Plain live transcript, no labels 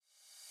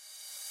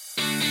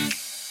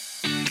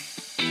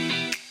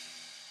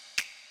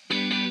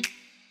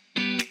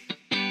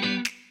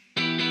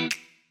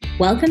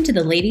Welcome to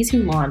the Ladies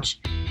Who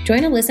Launch. Join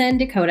Alyssa and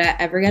Dakota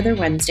every other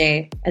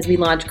Wednesday as we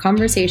launch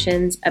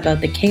conversations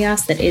about the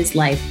chaos that is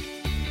life.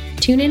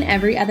 Tune in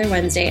every other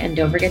Wednesday and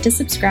don't forget to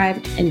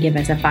subscribe and give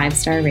us a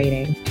 5-star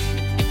rating.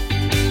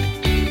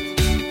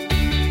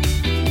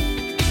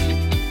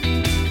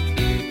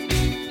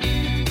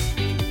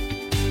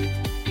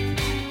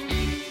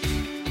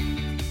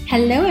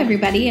 Hello,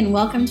 everybody, and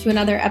welcome to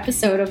another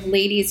episode of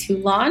Ladies Who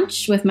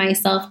Launch with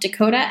myself,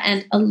 Dakota,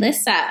 and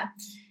Alyssa.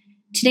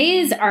 Today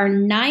is our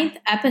 9th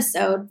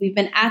episode. We've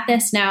been at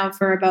this now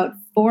for about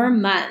 4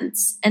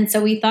 months, and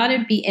so we thought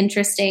it'd be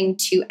interesting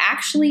to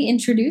actually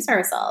introduce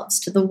ourselves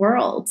to the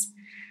world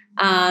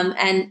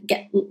and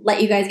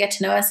let you guys get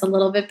to know us a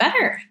little bit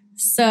better.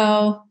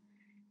 So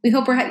we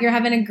hope you're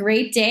having a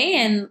great day,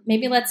 and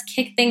maybe let's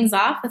kick things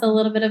off with a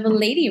little bit of a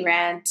lady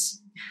rant.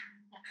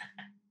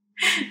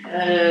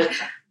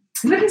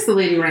 What is the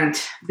lady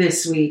rant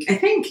this week? I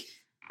think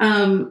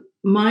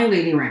my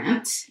lady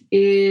rant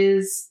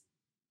is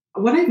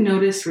what I've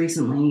noticed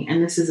recently,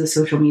 and this is a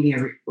social media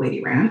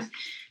lady rant,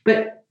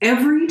 but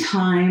every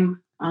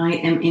time I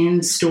am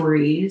in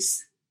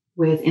stories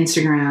with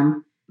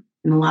Instagram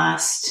in the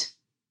last,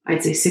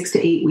 I'd say 6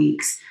 to 8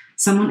 weeks,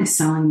 someone is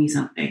selling me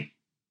something.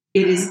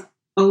 It is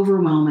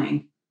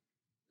overwhelming.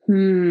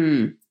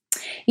 You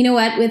know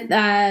what?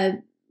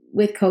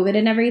 With COVID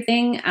and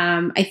everything,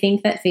 I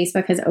think that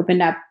Facebook has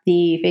opened up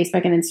the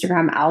Facebook and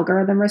Instagram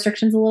algorithm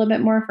restrictions a little bit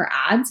more for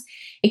ads.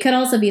 It could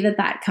also be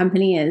that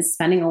company is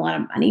spending a lot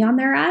of money on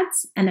their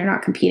ads and they're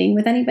not competing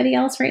with anybody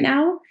else right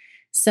now.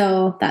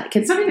 So that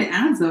could... It's not even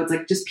ads though. It's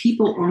like just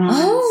people on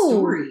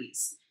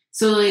stories.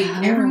 So like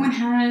everyone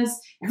has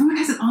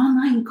an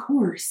online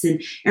course and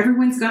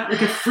everyone's got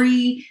like a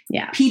free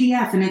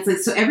PDF. And it's like,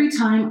 so every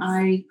time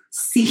I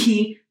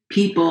see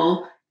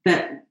people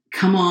that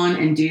come on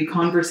and do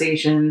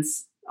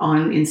conversations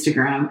on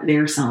Instagram,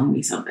 they're selling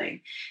me something.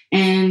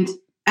 And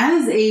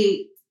as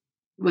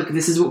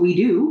this is what we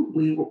do.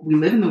 We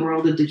live in the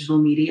world of digital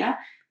media.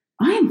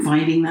 I am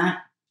finding that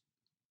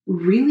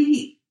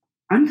really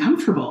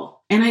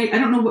uncomfortable. And I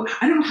don't know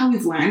how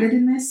we've landed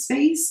in this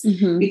space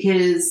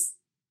because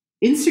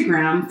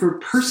Instagram for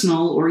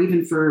personal or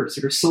even for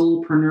sort of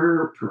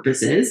solopreneur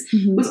purposes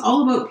was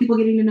all about people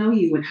getting to know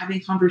you and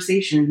having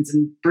conversations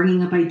and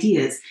bringing up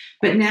ideas.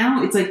 But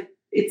now it's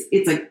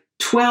like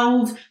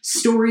 12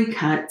 story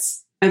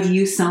cuts of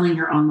you selling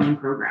your online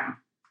program.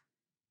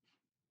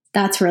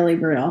 That's really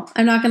brutal.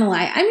 I'm not going to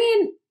lie. I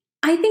mean,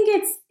 I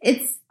think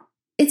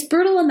it's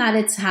brutal in that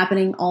it's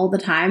happening all the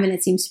time and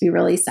it seems to be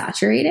really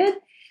saturated.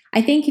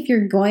 I think if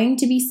you're going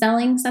to be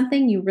selling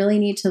something, you really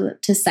need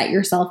to set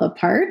yourself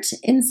apart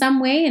in some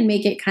way and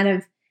make it kind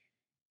of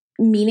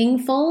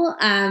meaningful.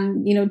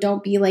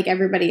 Don't be like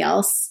everybody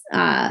else.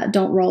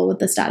 Don't roll with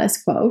the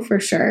status quo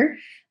for sure.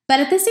 But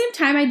at the same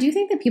time, I do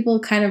think that people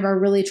kind of are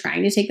really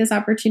trying to take this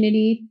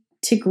opportunity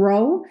to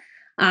grow.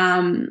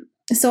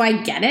 So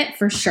I get it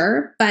for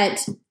sure.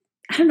 But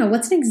I don't know,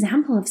 what's an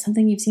example of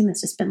something you've seen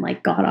that's just been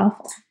like god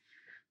awful?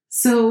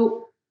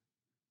 So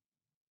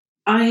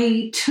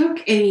I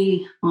took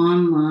a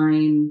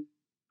online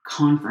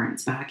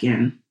conference back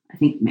in, I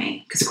think,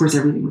 May, because of course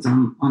everything was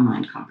on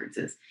online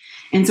conferences.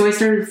 And so I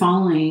started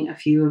following a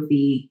few of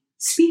the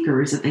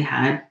speakers that they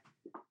had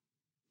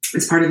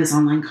as part of this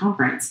online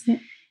conference. Yeah.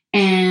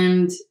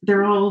 And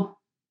they're all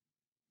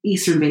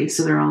Eastern based,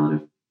 so they're all out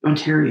of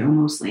Ontario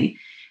mostly.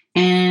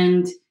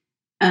 And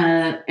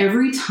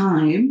every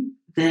time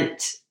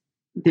that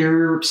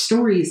their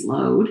stories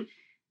load,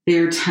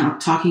 they're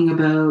talking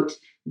about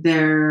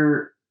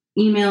their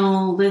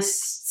email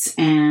lists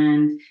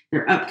and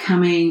their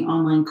upcoming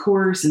online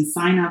course and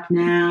sign up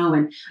now.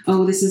 And,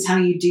 this is how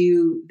you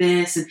do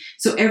this. And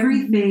so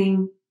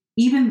everything,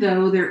 even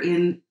though they're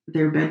in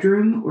their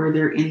bedroom or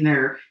they're in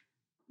their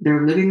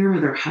living room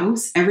or their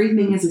house,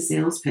 everything is a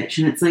sales pitch.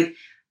 And it's like,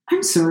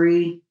 I'm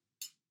sorry,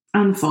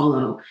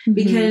 unfollow.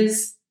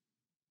 Because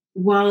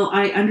while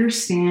I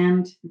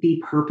understand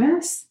the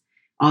purpose,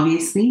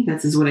 obviously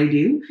this is what I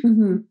do,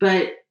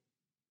 but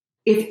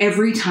if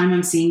every time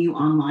I'm seeing you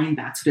online,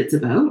 that's what it's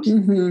about,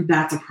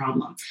 that's a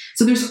problem.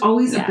 So there's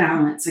always a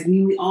balance. I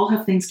mean, we all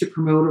have things to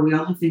promote or we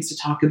all have things to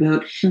talk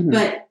about,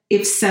 but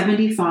if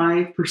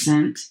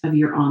 75% of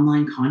your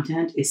online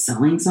content is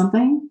selling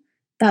something,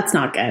 that's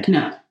not good.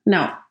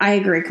 No, I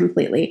agree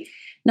completely.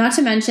 Not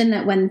to mention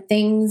that when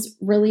things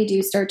really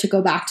do start to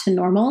go back to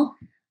normal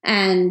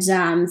and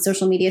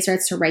social media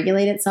starts to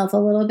regulate itself a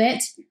little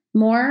bit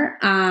more,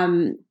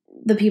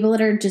 the people that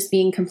are just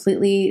being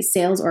completely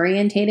sales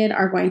orientated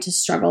are going to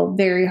struggle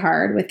very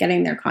hard with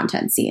getting their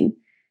content seen.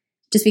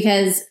 Just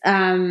because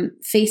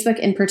Facebook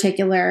in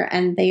particular,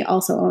 and they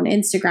also own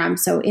Instagram,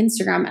 so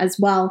Instagram as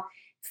well,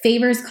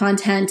 favors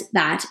content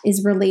that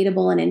is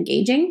relatable and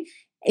engaging.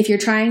 If you're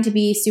trying to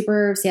be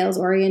super sales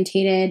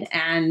orientated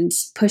and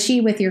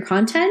pushy with your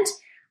content,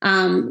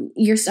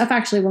 your stuff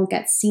actually won't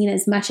get seen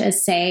as much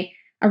as, say,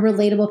 a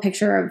relatable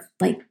picture of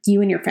like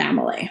you and your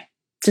family,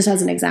 just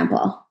as an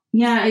example.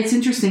 Yeah, it's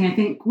interesting. I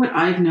think what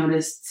I've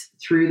noticed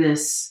through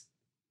this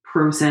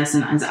process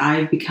and as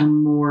I've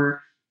become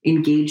more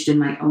engaged in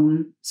my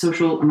own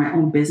social or my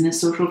own business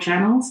social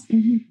channels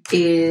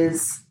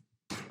is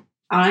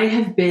I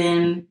have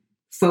been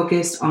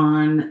focused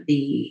on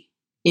the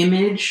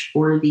image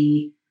or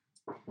the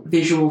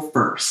visual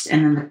first,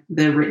 and then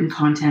the written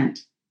content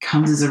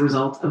comes as a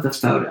result of the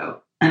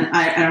photo. And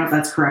I don't know if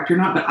that's correct or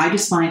not, but I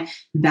just find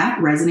that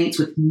resonates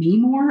with me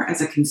more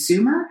as a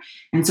consumer.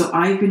 And so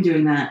I've been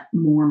doing that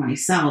more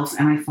myself.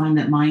 And I find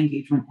that my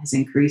engagement has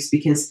increased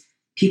because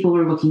people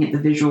are looking at the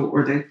visual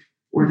or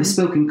the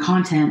spoken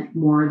content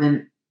more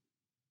than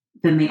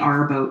they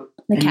are about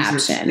the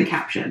caption. The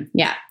caption.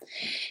 Yeah.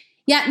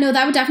 Yeah, no,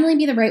 that would definitely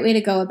be the right way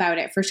to go about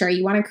it for sure.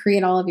 You want to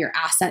create all of your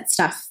asset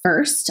stuff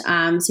first.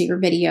 So your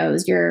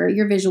videos, your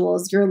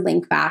visuals, your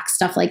link back,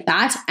 stuff like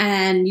that,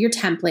 and your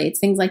templates,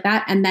 things like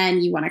that. And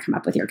then you want to come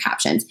up with your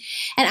captions.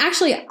 And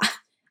actually,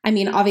 I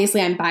mean,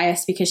 obviously I'm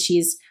biased because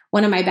she's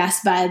one of my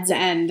best buds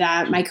and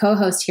my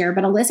co-host here,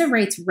 but Alyssa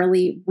writes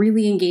really,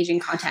 really engaging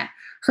content.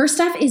 Her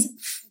stuff is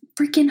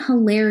freaking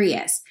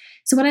hilarious.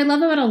 So what I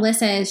love about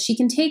Alyssa is she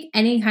can take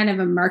any kind of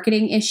a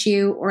marketing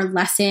issue or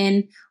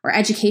lesson or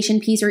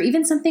education piece or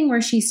even something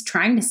where she's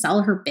trying to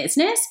sell her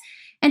business,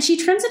 and she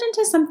turns it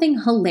into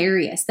something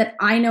hilarious that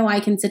I know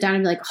I can sit down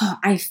and be like, oh,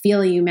 I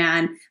feel you,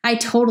 man. I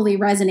totally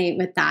resonate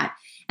with that.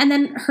 And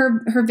then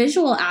her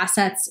visual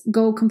assets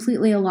go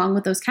completely along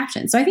with those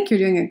captions. So I think you're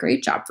doing a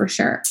great job for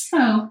sure.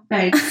 Oh,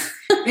 thanks.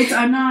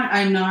 I'm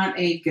not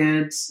a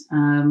good,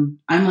 I'm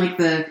like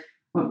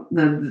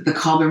the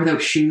cobbler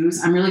without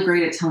shoes. I'm really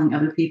great at telling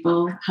other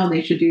people how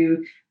they should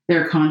do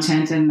their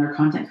content and their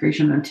content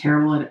creation. I'm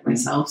terrible at it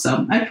myself.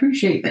 So I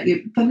appreciate that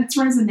it's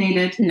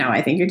resonated. No,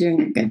 I think you're doing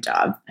a good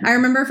job. I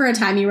remember for a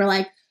time you were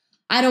like,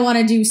 I don't want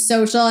to do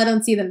social. I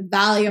don't see the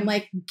value. I'm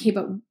like, okay,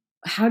 but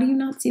how do you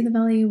not see the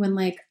value when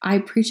like I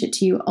preach it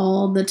to you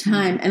all the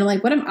time? And I'm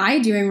like, what am I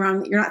doing wrong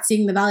that you're not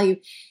seeing the value?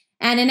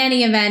 And in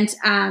any event,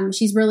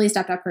 she's really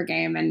stepped up her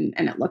game and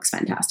it looks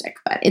fantastic.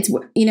 But it's,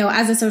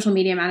 as a social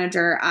media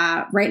manager,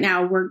 right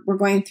now we're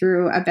going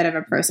through a bit of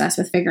a process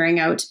with figuring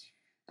out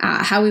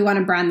how we want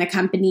to brand the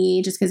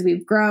company just because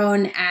we've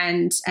grown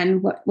and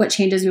what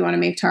changes we want to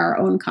make to our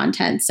own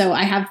content. So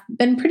I have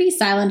been pretty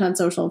silent on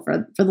social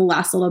for the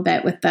last little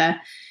bit with the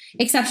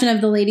exception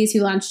of the Ladies Who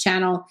Launch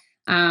channel.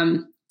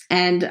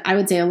 And I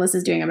would say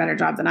Alyssa's doing a better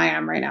job than I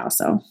am right now.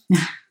 So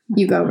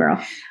you go,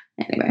 girl.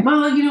 Anyway.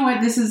 Well, you know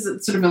what? This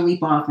is sort of a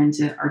leap off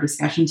into our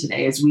discussion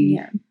today as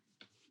we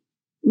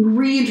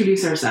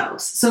reintroduce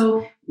ourselves.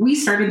 So we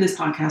started this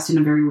podcast in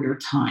a very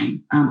weird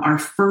time. Our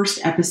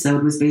first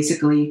episode was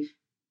basically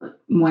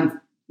when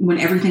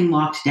everything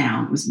locked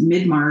down. It was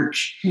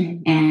mid-March.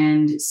 Mm-hmm.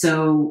 And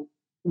so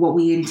what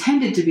we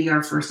intended to be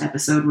our first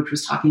episode, which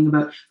was talking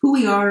about who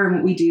we are and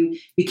what we do,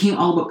 became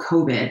all about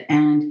COVID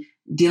and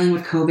dealing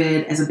with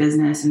COVID as a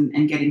business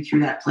and getting through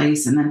that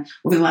place. And then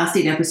over the last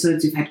 8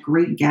 episodes, we've had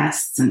great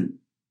guests and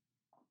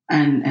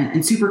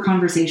super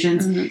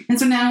conversations. Mm-hmm. And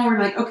so now we're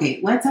like,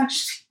 okay, let's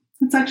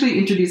actually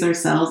introduce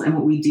ourselves and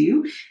what we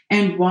do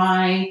and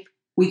why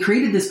we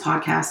created this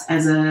podcast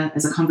as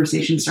a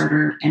conversation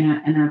starter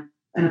and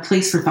a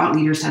place for thought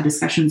leaders to have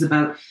discussions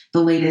about the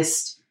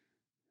latest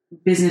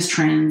business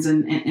trends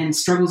and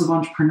struggles of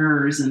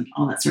entrepreneurs and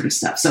all that sort of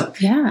stuff. So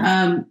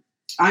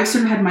I've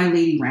sort of had my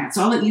lady rant.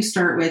 So I'll let you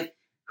start with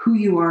who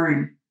you are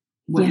and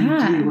what you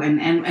do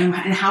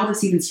and how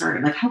this even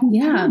started. Like how do we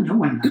know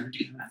one another?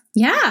 Do that?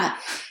 Yeah.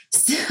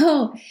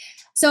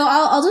 So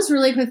I'll just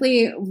really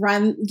quickly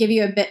give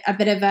you a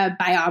bit of a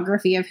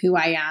biography of who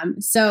I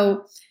am.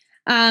 So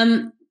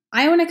I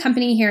own a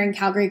company here in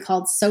Calgary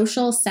called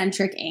Social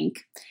Centric Inc.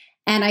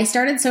 And I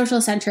started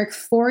Social Centric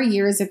 4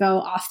 years ago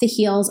off the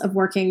heels of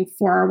working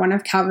for one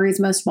of Calgary's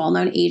most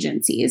well-known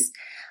agencies.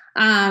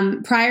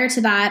 Prior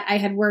to that, I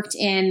had worked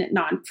in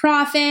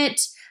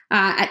nonprofit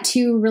at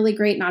 2 really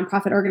great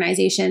nonprofit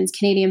organizations,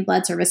 Canadian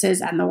Blood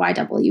Services and the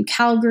YW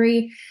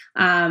Calgary.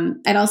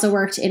 I'd also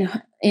worked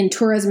in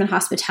tourism and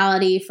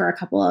hospitality for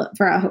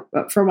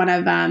one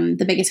of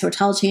the biggest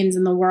hotel chains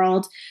in the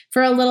world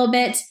for a little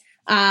bit.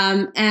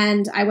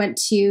 And I went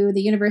to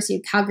the University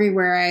of Calgary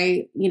where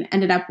I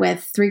ended up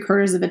with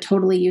 3/4 of a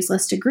totally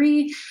useless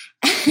degree.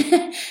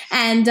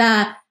 And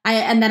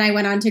then I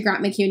went on to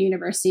Grant MacEwan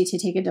University to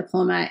take a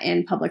diploma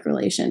in public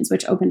relations,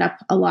 which opened up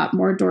a lot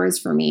more doors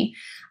for me.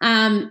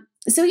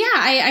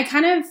 I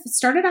kind of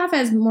started off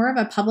as more of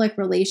a public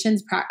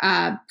relations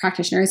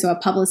practitioner, so a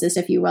publicist,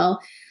 if you will,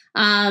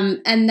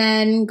 and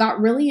then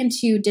got really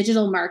into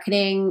digital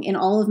marketing in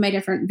all of my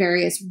different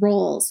various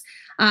roles.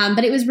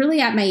 But it was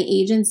really at my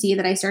agency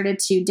that I started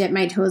to dip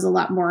my toes a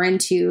lot more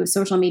into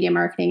social media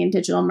marketing and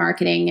digital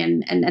marketing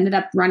and ended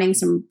up running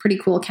some pretty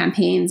cool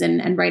campaigns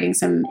and writing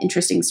some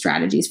interesting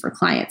strategies for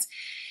clients.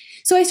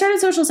 So I started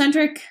Social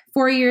Centric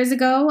 4 years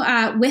ago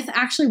with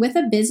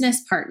a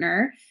business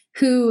partner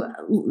who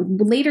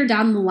later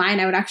down the line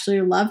I would actually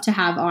love to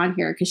have on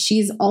here because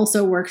she's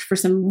also worked for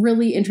some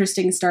really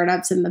interesting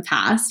startups in the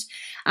past.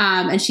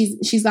 And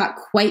she's got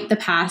quite the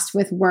past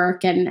with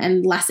work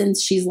and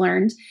lessons she's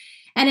learned.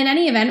 And in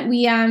any event,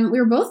 we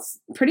were both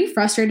pretty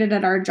frustrated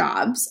at our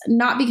jobs,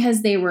 not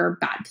because they were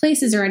bad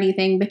places or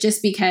anything, but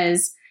just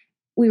because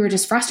we were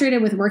just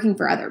frustrated with working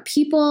for other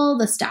people,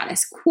 the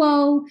status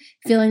quo,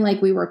 feeling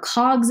like we were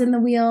cogs in the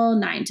wheel,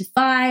 9 to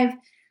 5.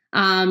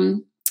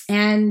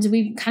 And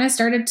we kind of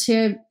started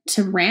to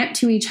rant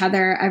to each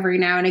other every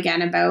now and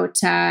again about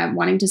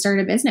wanting to start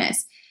a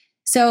business.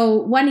 So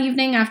one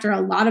evening, after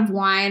a lot of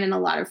wine and a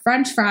lot of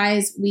French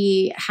fries,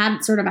 we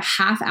had sort of a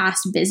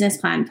half-assed business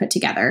plan put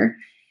together.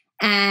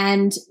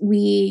 And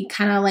we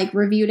kind of like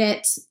reviewed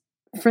it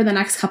for the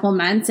next couple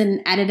months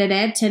and edited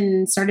it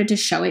and started to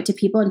show it to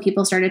people. And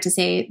people started to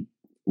say,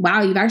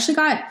 wow, you've actually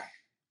got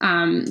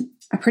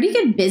a pretty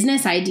good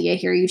business idea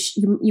here.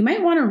 You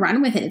might want to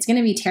run with it. It's going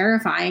to be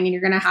terrifying and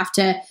you're going to have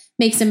to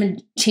make some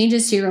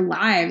changes to your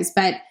lives.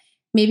 But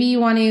maybe you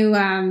want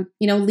to,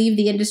 leave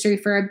the industry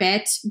for a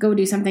bit, go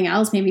do something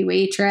else, maybe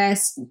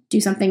waitress, do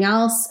something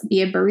else,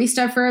 be a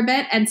barista for a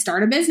bit and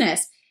start a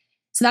business.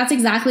 So that's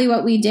exactly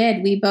what we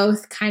did. We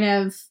both kind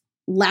of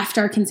left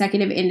our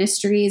consecutive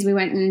industries. We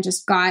went and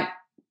just got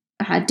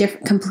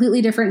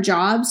completely different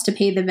jobs to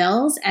pay the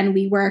bills. And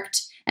we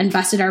worked and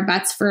busted our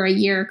butts for a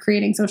year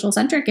creating Social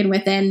Centric. And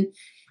within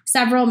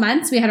several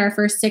months, we had our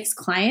first 6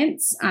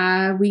 clients.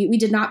 We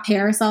did not pay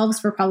ourselves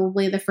for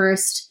probably the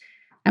first,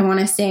 I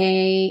want to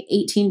say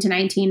 18 to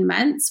 19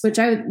 months, which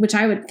I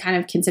would kind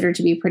of consider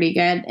to be pretty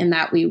good in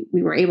that we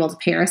were able to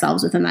pay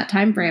ourselves within that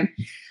time frame.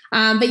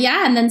 But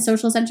yeah, and then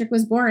Social Centric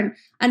was born.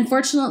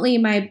 Unfortunately,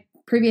 my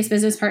previous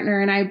business partner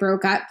and I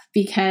broke up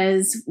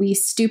because we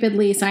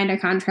stupidly signed a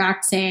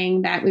contract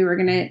saying that we were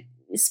going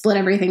to split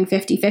everything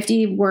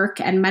 50-50,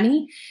 work and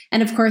money.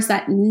 And of course,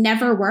 that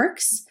never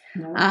works.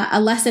 No. A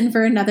lesson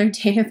for another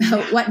day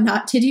about what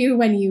not to do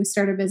when you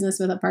start a business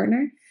with a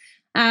partner.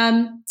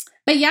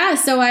 But yeah,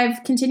 so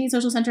I've continued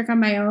Social Centric on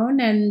my own,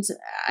 and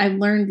I've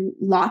learned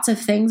lots of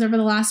things over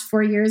the last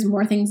 4 years,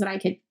 more things than I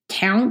could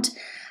count.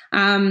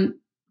 And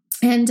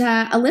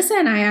Alyssa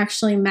and I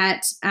actually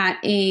met at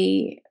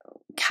a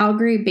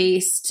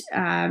Calgary-based,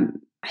 I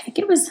think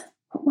it was,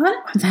 what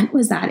event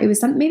was that? It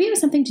was maybe it was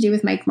something to do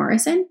with Mike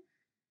Morrison.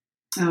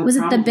 Oh, was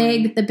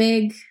probably. It the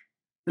big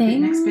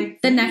thing?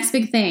 The next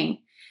big thing.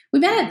 We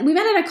met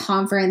at a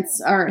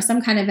conference or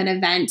some kind of an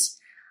event.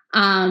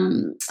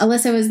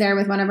 Alyssa was there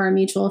with one of our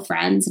mutual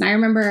friends. And I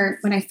remember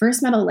when I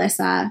first met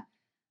Alyssa,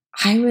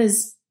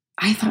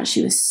 I thought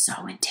she was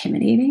so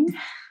intimidating.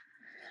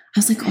 I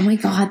was like, oh my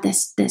God,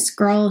 this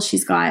girl,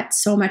 she's got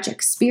so much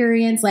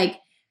experience. Like,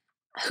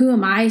 who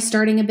am I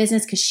starting a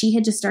business? Because she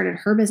had just started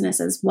her business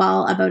as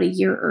well about a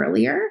year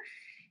earlier.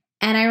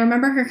 And I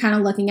remember her kind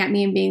of looking at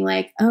me and being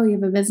like, oh, you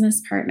have a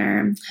business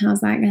partner.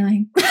 How's that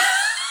going?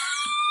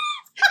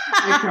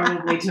 I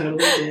probably totally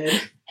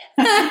did.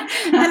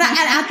 and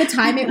at the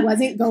time it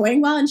wasn't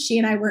going well and she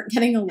and I weren't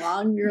getting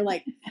along. We were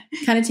like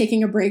kind of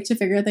taking a break to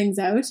figure things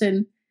out.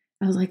 And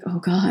I was like, oh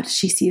God,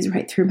 she sees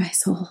right through my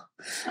soul.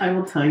 I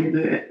will tell you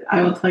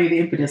the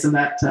impetus of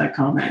that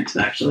comment,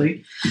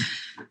 actually.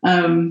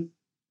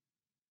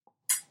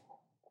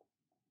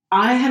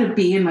 I had a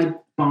bee in my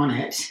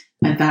bonnet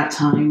at that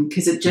time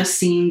because it just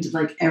seemed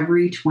like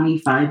every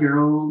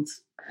 25-year-old,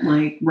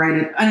 like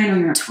and I know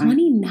you're not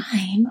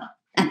 29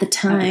 at the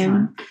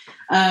time.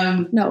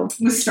 No,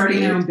 was starting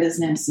their own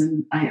business,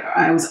 and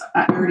I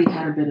already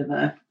had a bit of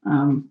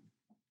an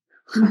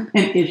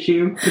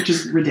issue, which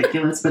is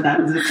ridiculous, but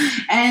that was it.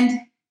 And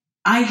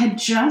I had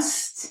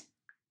just,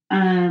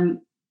 I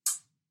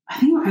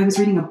think I was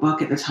reading a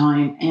book at the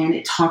time, and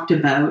it talked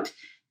about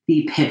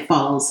the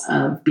pitfalls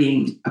of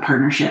being a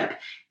partnership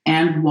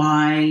and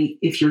why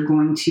if you're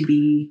going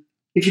to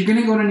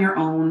go on your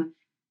own,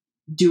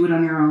 do it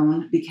on your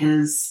own,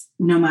 because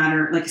no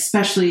matter, like,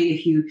 especially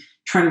if you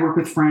try to work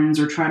with friends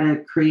or try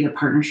to create a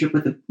partnership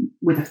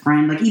with a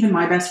friend, like even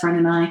my best friend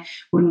and I,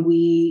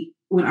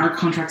 when our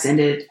contracts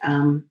ended,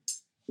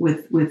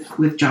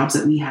 with jobs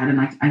that we had,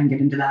 and I can get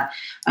into that,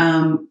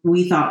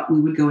 we thought we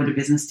would go into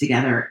business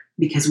together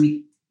because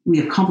we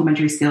have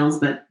complementary skills,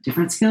 but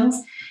different skills.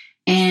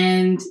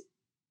 And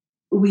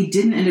we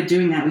didn't end up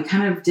doing that. We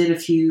kind of did a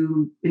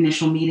few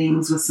initial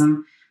meetings with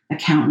some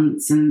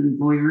accountants and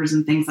lawyers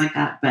and things like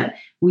that. But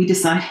we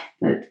decided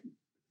that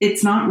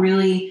it's not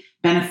really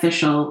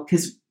beneficial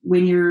because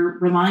when you're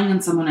relying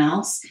on someone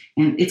else,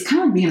 and it's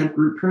kind of like being a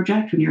group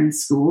project when you're in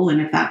school,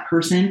 and if that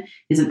person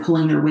isn't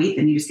pulling their weight,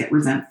 then you just get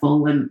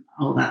resentful and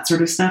all that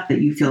sort of stuff,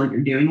 that you feel like you're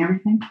doing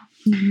everything.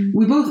 Mm-hmm.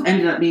 We both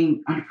ended up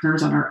being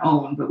entrepreneurs on our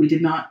own, but we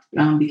did not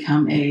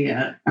become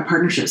a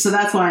partnership. So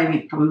that's why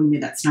I probably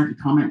made that snarky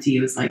comment to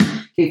you. It's like,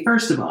 okay,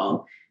 first of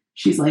all,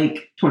 she's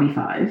like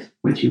 25,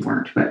 which you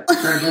weren't, but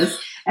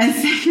regardless. And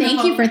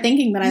thank you for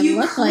thinking that I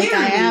look like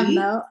I am,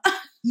 though.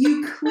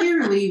 You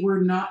clearly were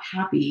not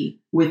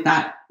happy with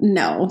that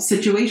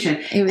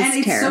situation. It was and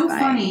it's terrifying. So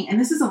funny. And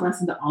this is a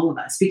lesson to all of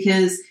us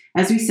because,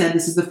 as we said,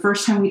 this is the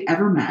first time we'd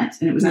ever met,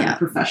 and it was at a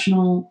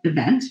professional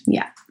event.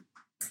 Yeah.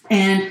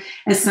 And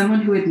as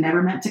someone who had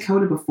never met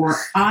Dakota before,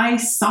 I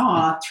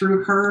saw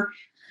through her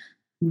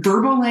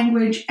verbal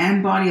language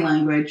and body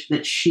language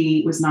that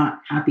she was not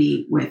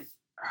happy with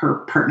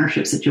her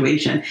partnership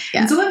situation.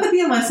 Yeah. And so let that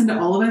be a lesson to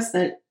all of us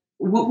that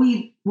what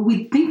we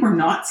think we're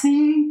not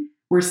saying,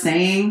 we're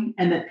saying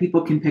and that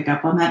people can pick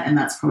up on that. And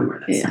that's probably where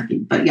that's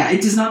snarky. But yeah,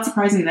 it does not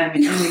surprise me that I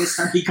made a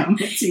snarky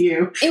comment to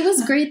you. It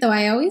was great though.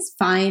 I always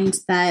find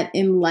that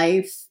in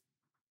life,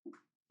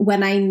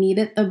 when I need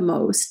it the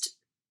most,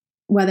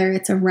 whether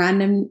it's a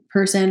random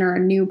person or a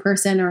new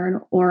person or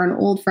an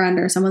old friend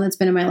or someone that's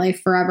been in my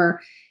life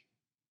forever,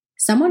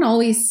 someone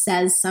always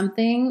says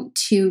something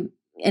to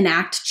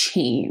enact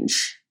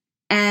change.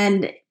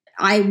 And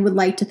I would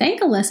like to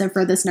thank Alyssa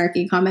for the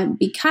snarky comment,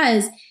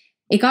 because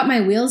it got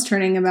my wheels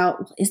turning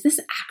about, is this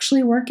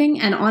actually working?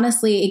 And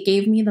honestly, it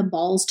gave me the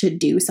balls to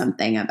do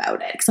something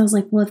about it. Because I was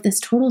like, well, if this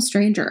total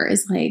stranger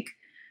is like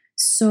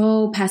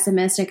so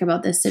pessimistic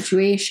about this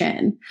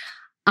situation,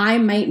 I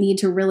might need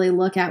to really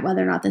look at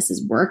whether or not this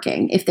is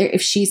working.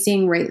 If she's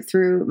seeing right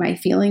through my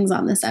feelings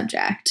on the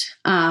subject.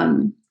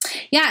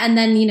 Yeah. And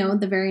then,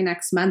 the very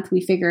next month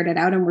we figured it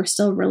out and we're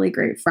still really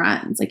great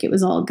friends. Like, it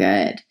was all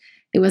good.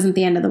 It wasn't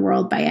the end of the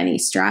world by any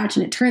stretch.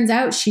 And it turns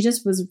out she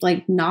just was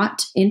like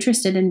not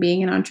interested in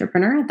being an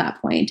entrepreneur at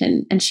that point.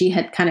 And she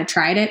had kind of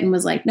tried it and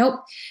was like, nope.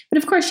 But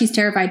of course she's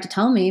terrified to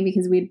tell me,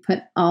 because we'd put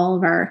all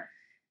of our,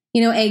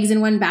 eggs in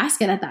one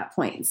basket at that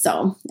point.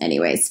 So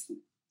anyways,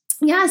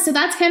 yeah, so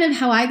that's kind of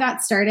how I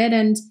got started.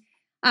 And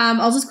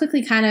I'll just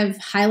quickly kind of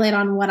highlight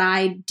on what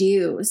I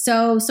do.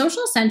 So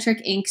Social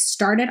Centric Inc.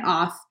 started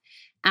off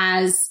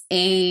as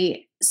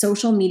a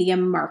social media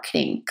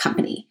marketing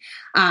company.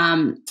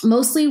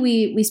 Mostly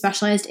we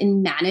specialized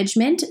in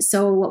management.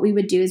 So what we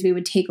would do is we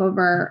would take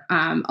over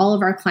all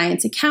of our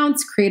clients'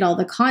 accounts, create all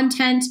the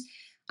content,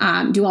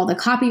 do all the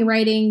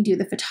copywriting, do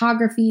the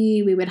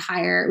photography. We would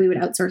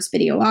outsource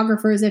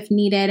videographers if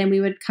needed, and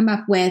we would come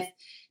up with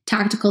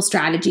tactical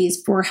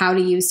strategies for how to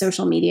use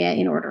social media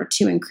in order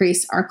to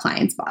increase our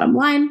clients' bottom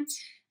line.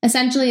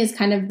 Essentially is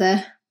kind of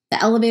the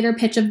elevator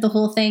pitch of the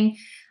whole thing.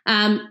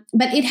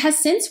 But it has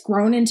since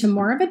grown into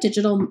more of a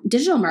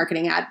digital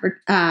marketing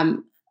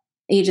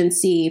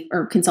agency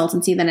or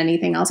consultancy than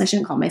anything else. I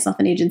shouldn't call myself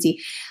an agency.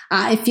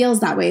 It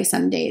feels that way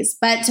some days.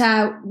 But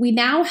we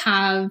now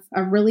have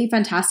a really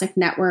fantastic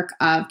network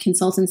of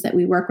consultants that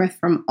we work with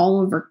from all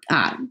over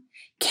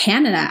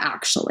Canada,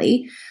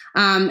 actually.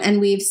 And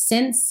we've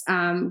since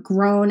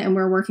grown, and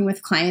we're working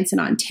with clients in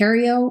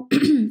Ontario.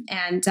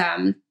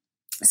 And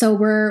so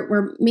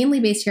we're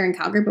mainly based here in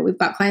Calgary, but we've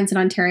got clients in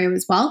Ontario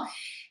as well.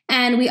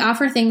 And we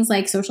offer things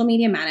like social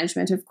media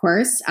management, of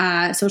course,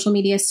 social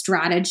media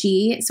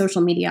strategy,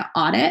 social media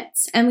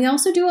audits. And we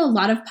also do a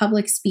lot of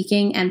public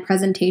speaking and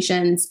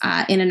presentations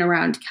in and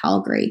around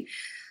Calgary.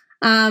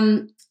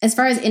 As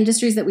far as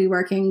industries that we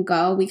work in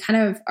go, we kind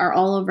of are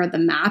all over the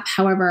map.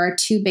 However, our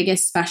two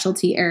biggest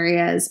specialty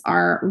areas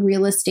are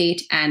real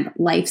estate and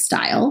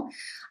lifestyle,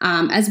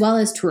 as well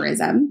as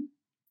tourism.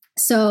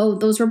 So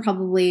those were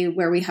probably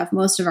where we have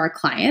most of our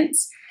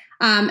clients.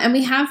 And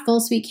we have full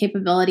suite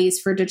capabilities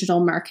for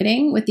digital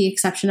marketing, with the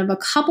exception of a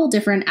couple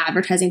different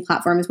advertising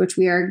platforms, which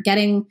we are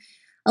getting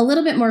a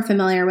little bit more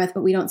familiar with,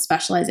 but we don't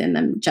specialize in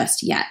them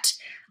just yet.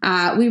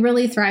 We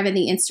really thrive in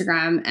the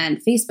Instagram and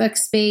Facebook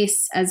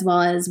space, as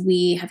well as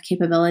we have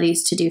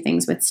capabilities to do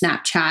things with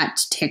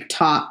Snapchat,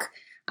 TikTok,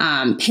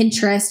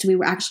 Pinterest.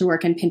 We actually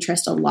work in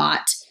Pinterest a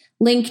lot,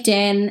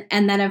 LinkedIn.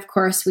 And then, of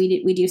course,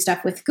 we do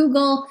stuff with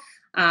Google.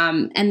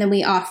 And then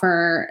we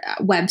offer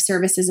web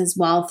services as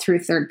well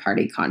through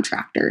third-party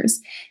contractors.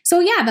 So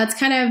yeah, that's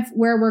kind of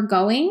where we're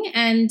going.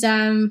 And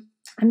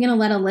I'm going to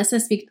let Alyssa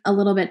speak a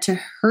little bit to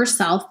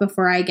herself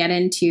before I get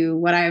into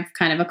what I've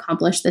kind of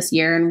accomplished this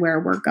year and where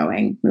we're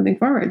going moving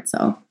forward.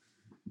 So,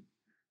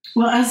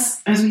 well,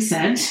 as we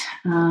said,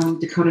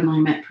 Dakota and I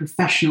met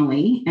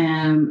professionally at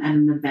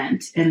an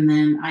event, and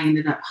then I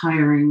ended up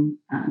hiring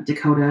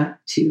Dakota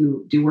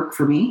to do work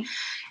for me.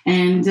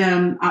 And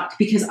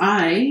because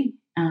I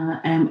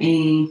am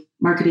a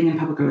marketing and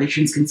public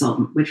relations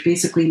consultant, which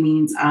basically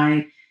means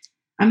I'm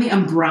the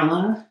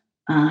umbrella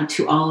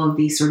to all of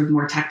these sort of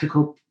more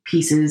tactical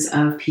pieces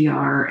of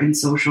PR and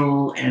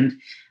social and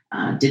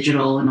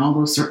digital and all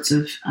those sorts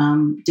of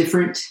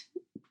different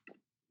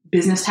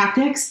business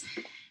tactics.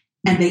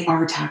 And they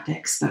are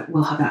tactics, but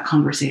we'll have that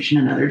conversation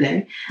another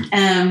day.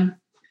 And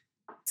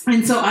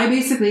so I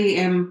basically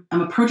I'm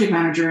a project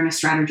manager and a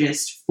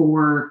strategist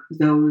for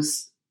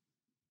those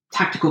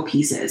tactical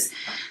pieces.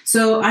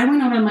 So I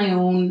went out on my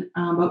own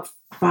about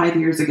 5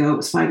 years ago. It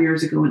was 5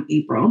 years ago in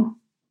April.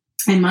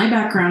 And my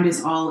background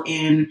is all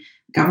in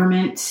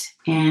government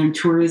and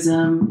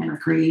tourism and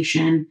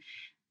recreation.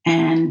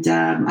 And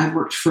I've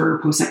worked for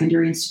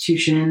post-secondary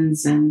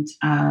institutions and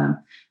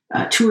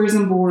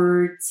tourism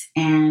boards.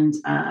 And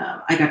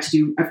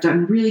I've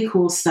done really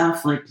cool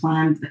stuff, like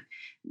planned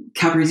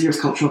Calgary's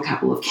year's cultural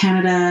capital of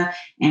Canada.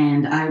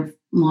 And I've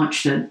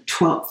launched a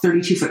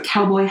 32-foot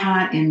cowboy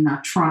hat in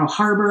Toronto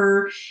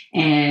Harbor,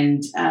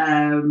 and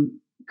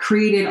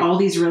created all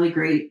these really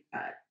great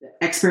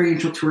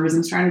experiential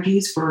tourism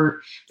strategies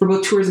for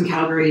both Tourism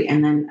Calgary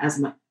and then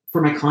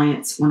for my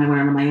clients when I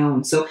went out on my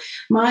own. So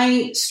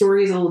my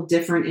story is a little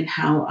different in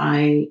how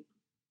I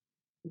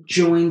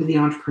joined the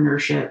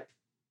entrepreneurship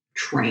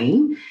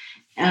train.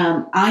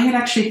 I had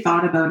actually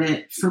thought about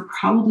it for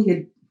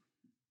probably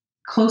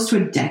close to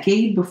a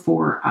decade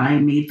before I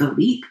made the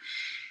leap.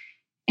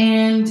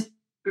 And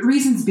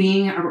reasons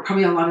being are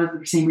probably a lot of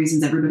the same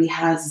reasons everybody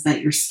has, is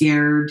that you're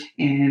scared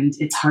and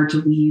it's hard to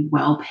leave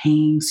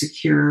well-paying,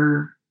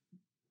 secure,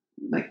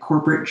 like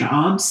corporate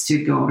jobs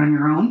to go out on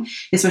your own,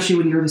 especially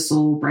when you're the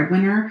sole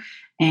breadwinner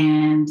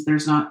and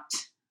there's not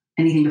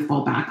anything to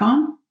fall back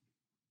on.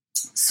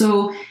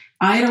 So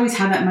I had always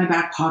had that in my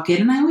back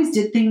pocket, and I always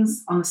did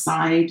things on the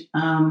side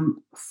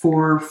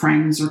for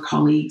friends or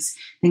colleagues,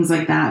 things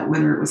like that,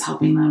 whether it was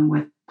helping them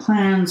with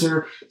plans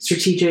or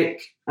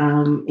strategic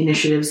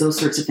initiatives, those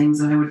sorts of things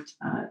that I would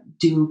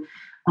do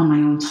on my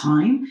own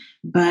time.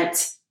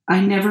 But I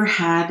never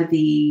had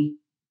the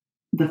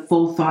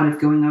full thought of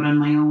going out on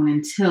my own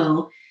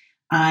until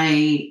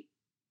I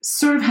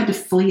sort of had to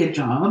flee a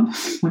job,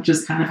 which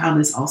is kind of how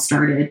this all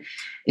started.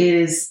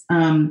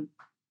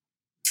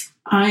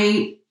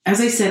 As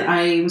I said,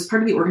 I was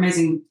part of the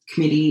organizing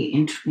committee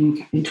in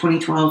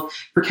 2012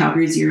 for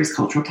Calgary's Year as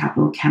Cultural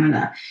Capital of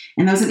Canada.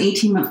 And that was an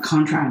 18-month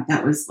contract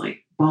that was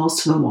like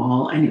balls to the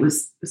wall. And it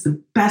was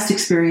the best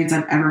experience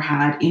I've ever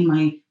had in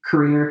my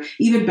career,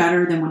 even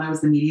better than when I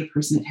was the media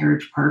person at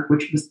Heritage Park,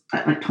 which was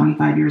at like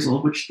 25 years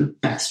old, which is the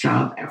best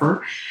job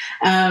ever.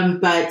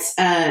 But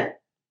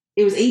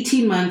it was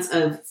 18 months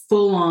of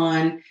full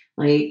on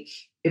like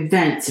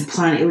events and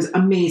planning. It was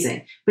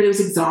amazing, but it was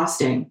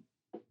exhausting.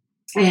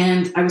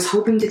 And I was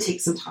hoping to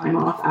take some time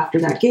off after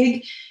that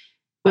gig,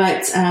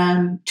 but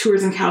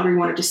Tourism Calgary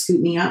wanted to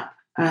scoop me up.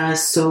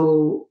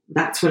 So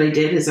that's what I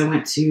did, is I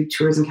went to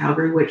Tourism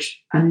Calgary,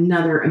 which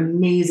another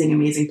amazing,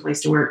 amazing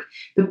place to work.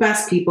 The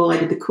best people. I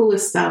did the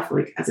coolest stuff,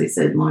 like, as I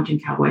said,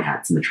 launching cowboy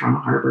hats in the Toronto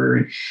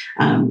Harbor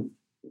and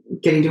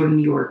getting to go to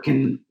New York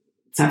and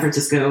San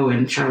Francisco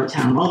and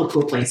Charlottetown, all the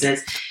cool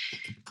places.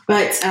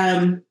 But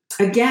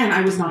again,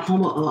 I was not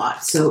home a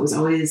lot. So it was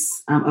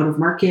always out of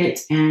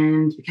market.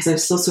 And because I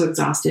was still so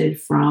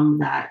exhausted from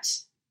that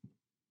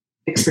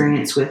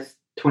experience with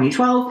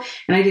 2012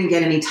 and I didn't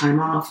get any time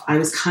off, I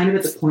was kind of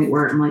at the point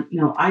where I'm like,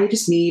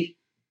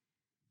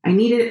 I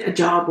needed a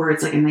job where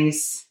it's like a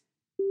nice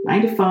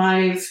 9 to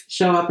 5,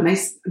 show up, and I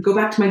go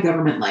back to my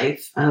government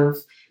life of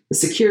the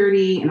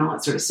security and all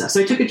that sort of stuff. So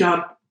I took a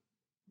job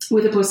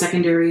with a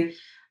post-secondary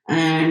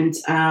and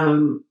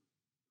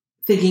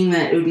thinking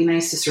that it would be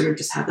nice to sort of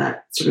just have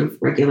that sort of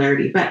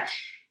regularity, but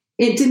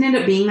it didn't end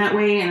up being that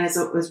way. And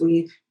as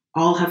we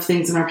all have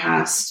things in our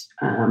past,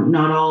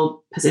 not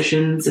all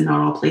positions and not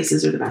all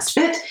places are the best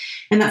fit.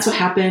 And that's what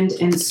happened.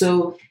 And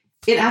so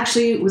it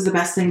actually was the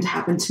best thing to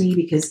happen to me,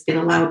 because it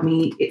allowed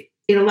me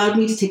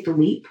to take the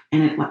leap,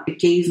 and it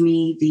gave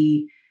me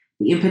the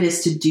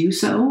impetus to do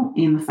so.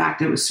 And the fact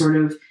that it was sort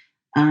of,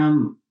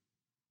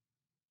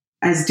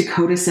 as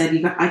Dakota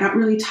said, I got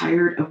really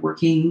tired of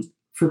working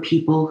for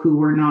people who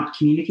were not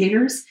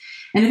communicators.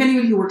 And if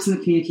anybody who works in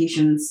the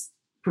communications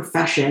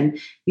profession,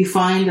 you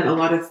find that a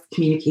lot of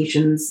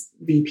communications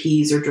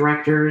VPs or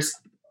directors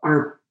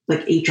are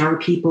like HR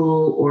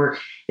people or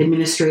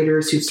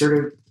administrators who've sort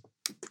of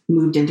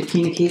moved into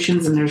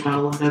communications, and there's not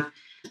a lot of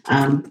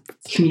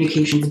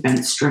communications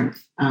bench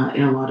strength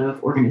in a lot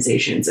of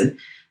organizations. And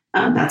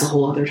that's a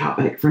whole other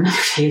topic for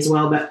another day as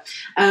well. But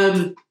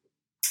and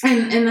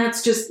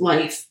that's just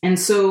life. And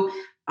so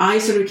I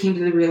sort of came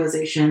to the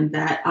realization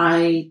that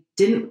I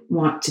didn't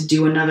want to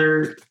do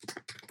another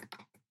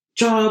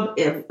job,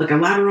 like a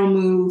lateral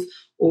move,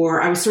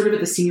 or I was sort of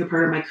at the senior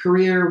part of my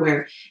career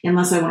where,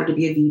 unless I wanted to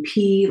be a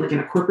VP, like in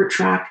a corporate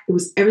track,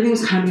 everything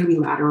was kind of going to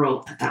be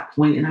lateral at that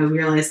point. And I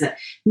realized that,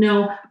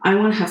 no, I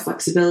want to have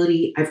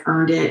flexibility. I've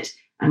earned it.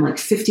 I'm like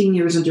 15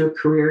 years into a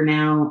career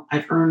now.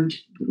 I've earned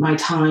my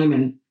time,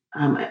 and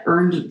I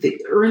earned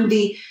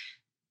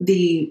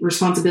the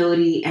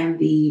responsibility and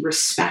the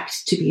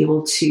respect to be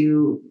able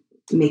to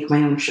make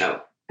my own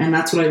show. And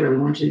that's what I really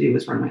wanted to do,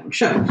 was run my own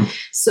show.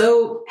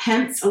 So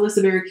hence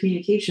Alyssa Berry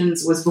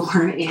Communications was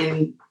born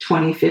in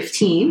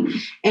 2015.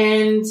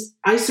 And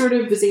I sort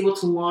of was able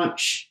to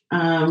launch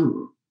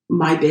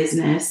my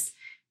business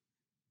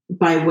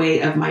by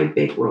way of my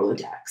big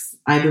Rolodex.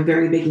 I have a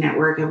very big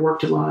network. I've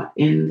worked a lot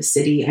in the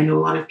city. I know a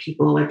lot of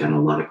people. I've done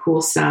a lot of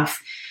cool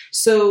stuff.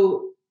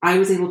 So I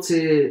was able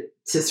to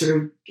sort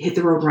of hit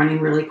the road running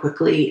really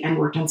quickly and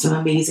worked on some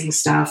amazing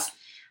stuff.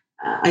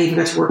 I even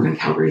got to work on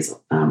Calgary's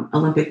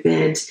Olympic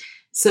bid.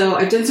 So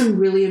I've done some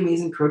really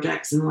amazing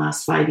projects in the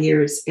last 5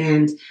 years.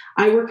 And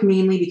I work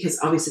mainly, because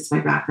obviously it's my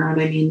background,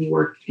 I mainly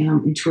work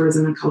in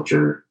tourism and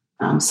culture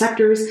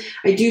sectors.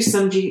 I do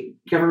some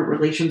government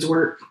relations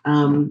work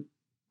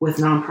with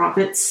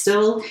nonprofits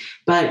still,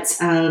 but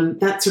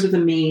that's sort of the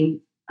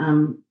main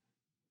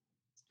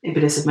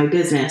impetus of my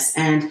business.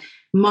 And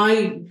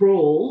my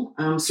role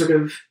sort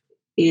of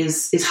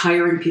is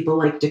hiring people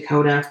like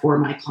Dakota for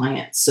my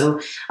clients. So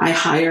I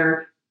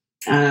hire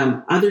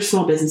other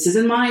small businesses,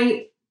 and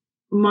my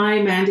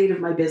mandate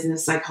of my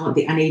business, I call it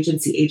the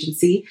unagency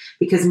agency,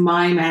 because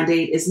my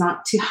mandate is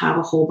not to have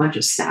a whole bunch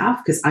of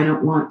staff, because I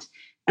don't want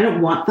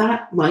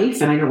that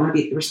life, and I don't want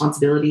to be the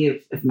responsibility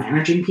of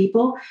managing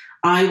people.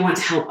 I want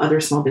to help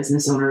other small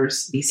business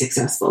owners be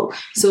successful.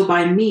 So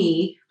by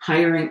me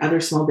hiring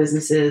other small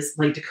businesses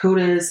like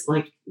Dakota's,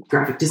 like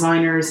graphic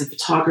designers and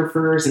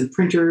photographers and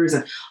printers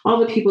and all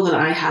the people that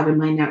I have in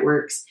my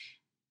networks.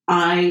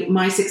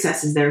 My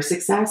success is their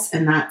success,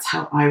 and that's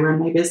how I run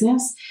my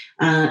business.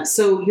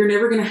 So you're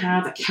never going to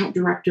have account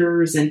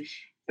directors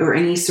or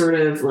any sort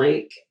of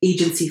like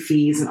agency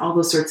fees and all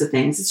those sorts of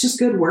things. It's just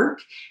good work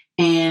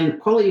and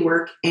quality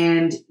work,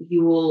 and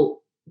you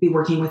will be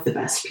working with the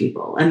best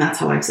people. And that's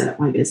how I've set up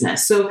my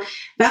business. So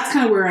that's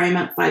kind of where I'm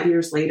at 5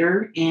 years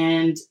later.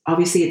 And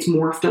obviously it's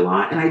morphed a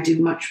lot, and I do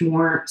much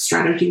more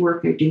strategy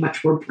work. I do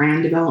much more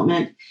brand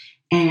development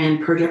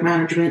and project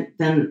management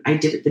than I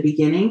did at the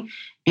beginning.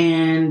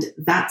 And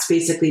that's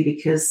basically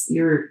because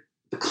the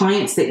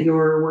clients that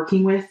you're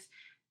working with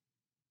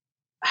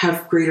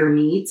have greater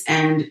needs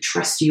and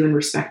trust you and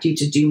respect you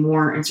to do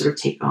more and sort of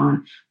take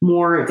on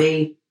more of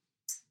an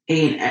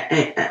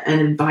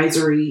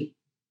advisory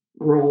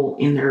role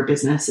in their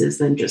businesses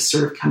than just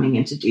sort of coming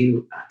in to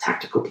do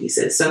tactical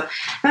pieces. So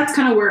that's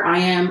kind of where I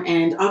am.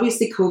 And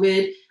obviously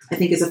COVID, I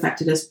think, has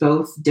affected us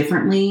both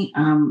differently.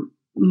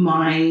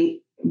 My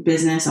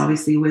business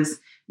obviously was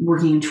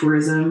working in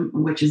tourism,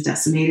 which is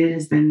decimated,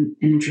 has been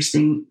an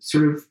interesting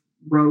sort of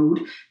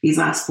road these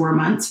last 4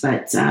 months.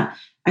 But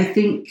I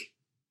think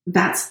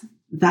that's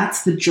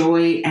the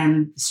joy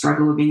and the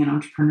struggle of being an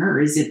entrepreneur,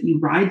 is that you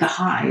ride the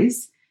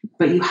highs,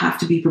 but you have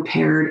to be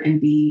prepared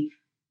and be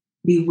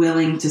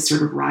willing to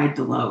sort of ride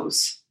the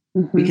lows,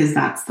 because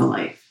that's the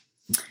life.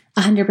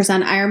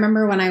 100%. I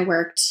remember when I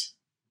worked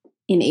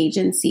in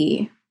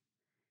agency,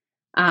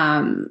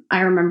 I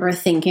remember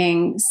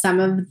thinking some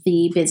of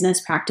the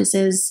business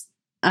practices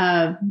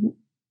of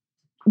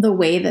the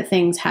way that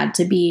things had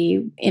to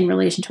be in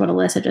relation to what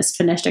Alyssa just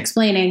finished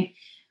explaining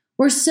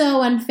were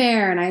so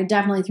unfair. And I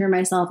definitely threw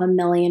myself a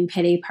million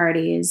pity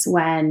parties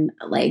when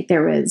like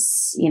there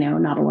was,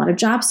 not a lot of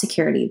job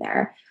security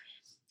there.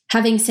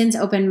 Having since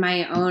opened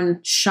my own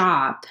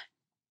shop,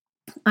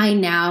 I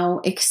now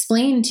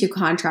explain to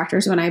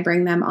contractors when I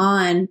bring them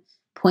on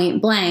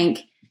point blank,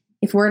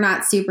 if we're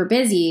not super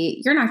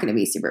busy, you're not going to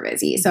be super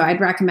busy. So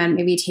I'd recommend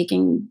maybe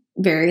taking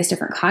various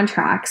different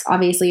contracts.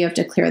 Obviously, you have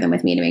to clear them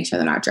with me to make sure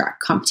they're not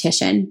direct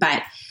competition,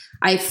 but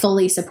I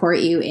fully support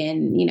you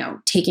in,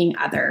 taking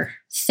other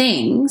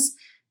things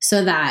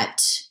so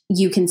that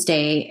you can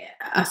stay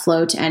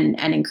afloat and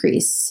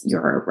increase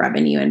your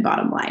revenue and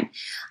bottom line.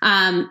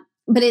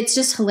 But it's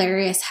just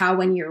hilarious how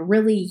when you're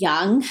really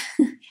young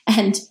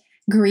and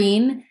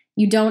green,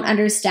 you don't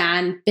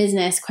understand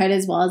business quite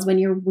as well as when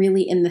you're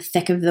really in the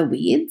thick of the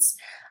weeds,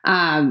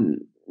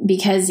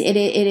 because it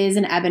is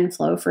an ebb and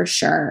flow for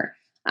sure.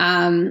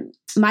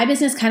 My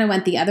business kind of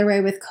went the other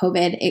way with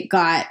COVID. It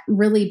got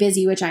really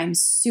busy, which I'm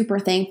super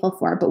thankful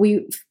for. But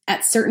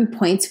at certain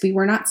points, we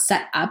were not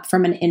set up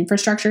from an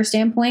infrastructure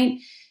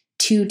standpoint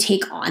to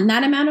take on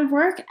that amount of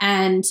work.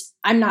 And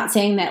I'm not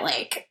saying that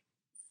like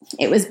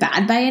it was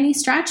bad by any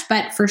stretch,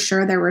 but for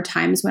sure there were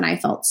times when I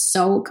felt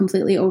so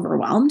completely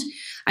overwhelmed.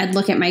 I'd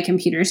look at my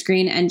computer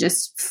screen and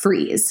just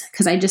freeze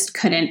because I just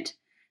couldn't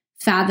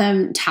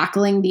fathom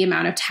tackling the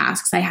amount of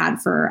tasks I had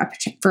for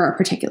a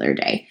particular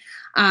day.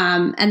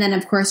 And then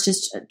of course,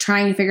 just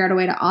trying to figure out a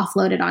way to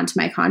offload it onto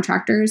my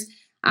contractors.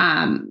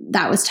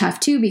 That was tough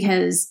too,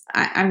 because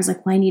I was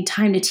like, well, I need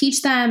time to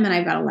teach them and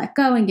I've got to let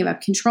go and give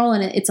up control.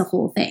 And it's a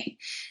whole thing.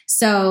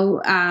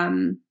 So,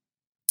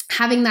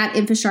 having that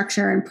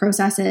infrastructure and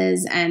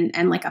processes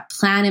and like a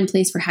plan in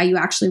place for how you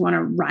actually want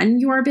to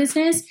run your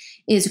business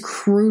is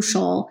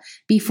crucial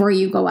before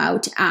you go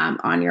out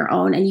on your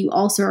own. And you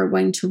also are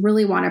going to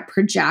really want to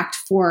project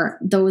for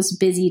those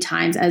busy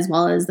times as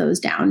well as those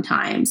down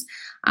times.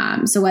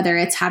 So whether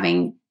it's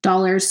having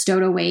dollars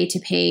stowed away to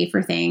pay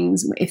for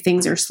things if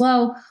things are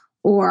slow,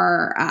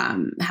 or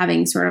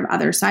having sort of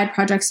other side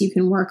projects you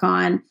can work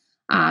on,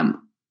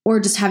 or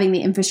just having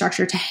the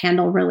infrastructure to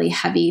handle really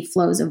heavy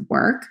flows of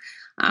work.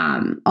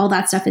 All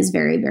that stuff is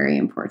very, very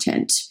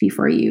important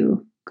before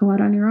you go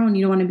out on your own.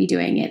 You don't want to be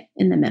doing it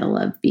in the middle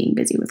of being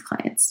busy with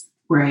clients.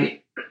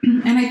 Right.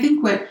 And I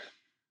think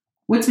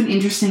what's been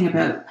interesting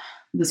about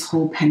this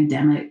whole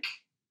pandemic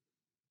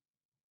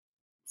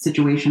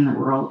situation that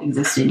we're all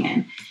existing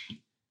in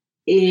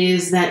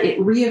is that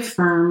it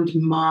reaffirmed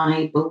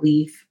my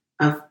belief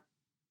of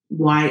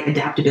why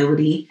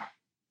adaptability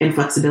and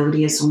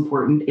flexibility is so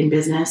important in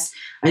business.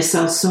 I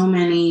saw so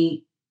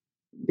many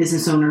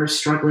business owners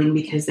struggling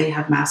because they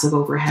have massive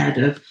overhead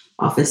of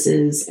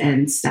offices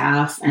and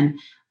staff and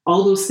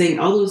all those things,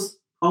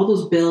 all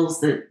those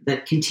bills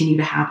that continue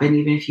to happen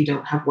even if you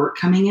don't have work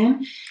coming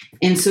in.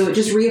 And so it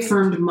just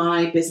reaffirmed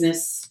my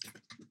business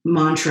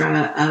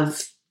mantra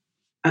of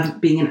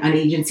being an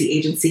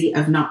agency,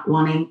 of not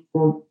wanting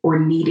or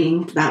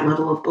needing that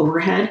level of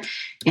overhead.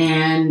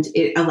 And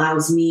it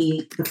allows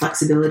me the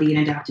flexibility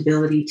and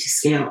adaptability to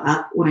scale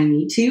up when I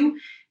need to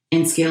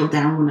and scale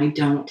down when I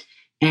don't.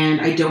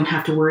 And I don't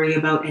have to worry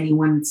about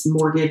anyone's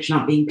mortgage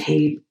not being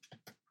paid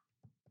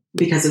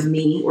because of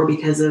me or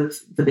because of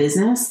the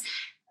business,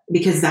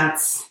 because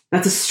that's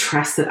a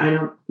stress that I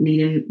don't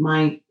need in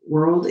my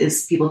world,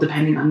 is people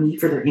depending on me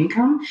for their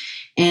income.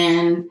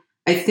 And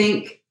I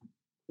think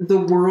the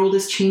world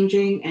is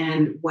changing,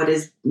 and what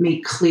is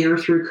made clear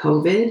through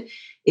COVID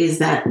is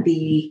that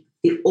the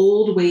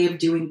old way of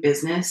doing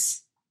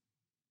business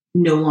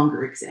no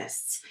longer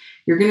exists.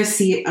 You're going to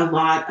see a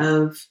lot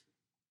of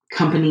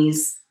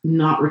companies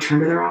not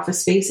return to their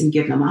office space and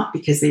give them up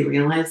because they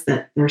realize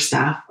that their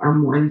staff are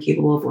more than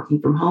capable of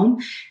working from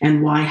home,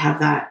 and why have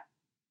that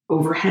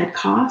overhead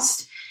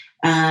cost.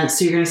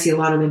 So you're going to see a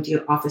lot of empty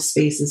office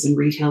spaces and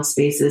retail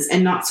spaces,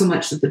 and not so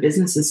much that the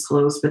business is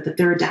closed, but that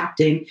they're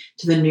adapting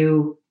to the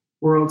new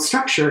world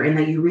structure, and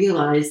that you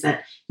realize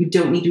that you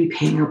don't need to be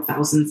paying out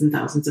thousands and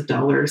thousands of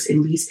dollars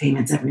in lease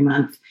payments every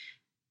month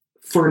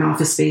for an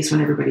office space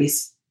when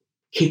everybody's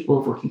capable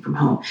of working from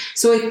home.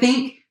 So I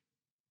think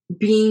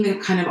being the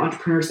kind of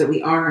entrepreneurs that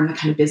we are and the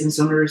kind of business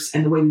owners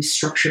and the way we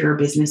structured our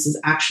businesses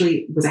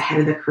actually was ahead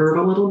of the curve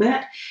a little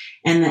bit.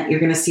 And that you're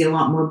going to see a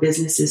lot more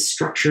businesses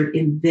structured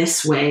in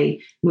this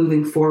way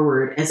moving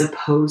forward, as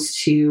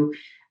opposed to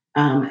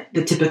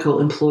the typical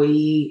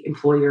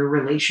employee-employer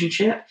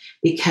relationship,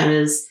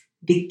 because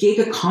the gig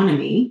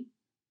economy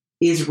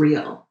is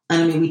real.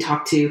 And I mean, we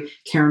talked to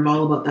Karen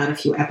Ball about that a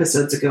few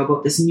episodes ago,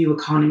 about this new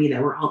economy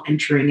that we're all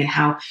entering, and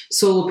how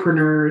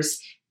solopreneurs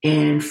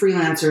and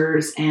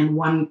freelancers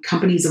and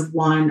companies of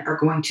one are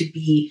going to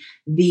be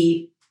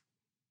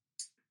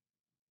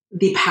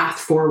the path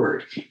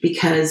forward,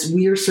 because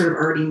we're sort of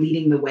already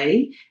leading the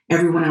way.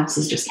 Everyone else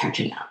is just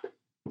catching up.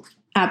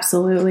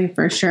 Absolutely,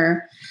 for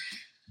sure.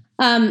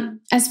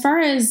 As far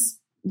as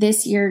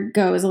this year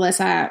goes,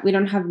 Alyssa, we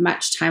don't have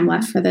much time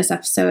left for this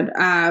episode.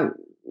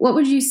 What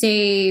would you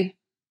say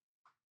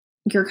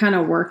you're kind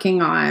of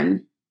working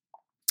on,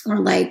 or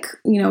like,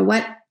 you know,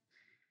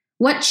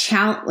 what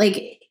challenge,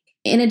 like,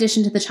 in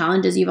addition to the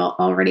challenges you've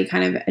already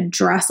kind of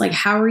addressed, like,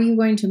 how are you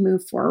going to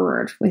move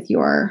forward with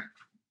your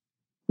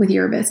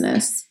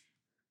business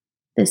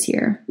this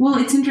year? Well,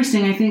 it's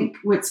interesting. I think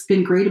what's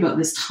been great about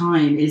this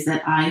time is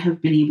that I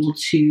have been able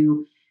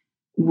to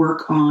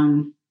work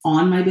on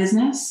my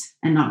business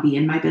and not be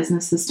in my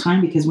business this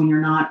time, because when you're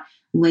not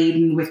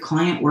laden with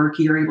client work,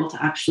 you're able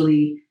to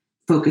actually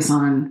focus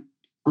on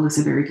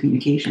Alyssa Berry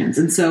Communications.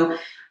 And so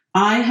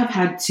I have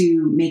had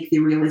to make the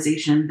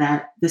realization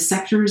that the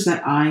sectors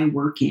that I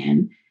work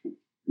in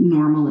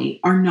normally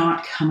are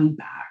not coming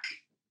back,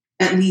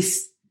 at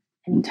least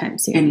anytime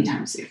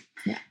soon.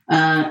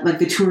 Yeah. Like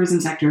the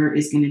tourism sector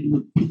is going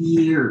to be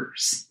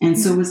years. And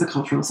so is the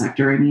cultural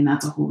sector. I mean,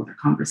 that's a whole other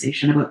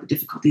conversation about the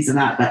difficulties of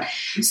that. But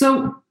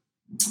so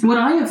what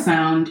I have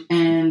found,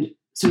 and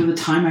sort of the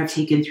time I've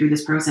taken through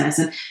this process,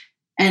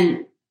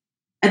 and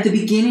at the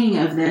beginning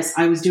of this,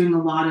 I was doing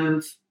a lot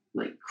of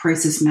like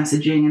crisis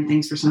messaging and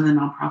things for some of the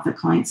nonprofit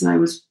clients that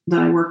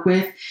I work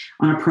with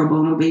on a pro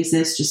bono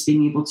basis, just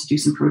being able to do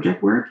some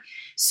project work.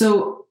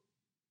 So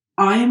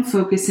I'm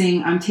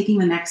taking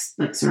the next,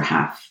 like, sort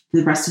of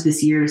the rest of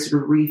this year to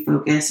sort of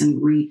refocus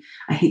and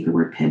I hate the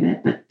word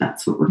pivot, but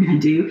that's what we're going to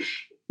do,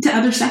 to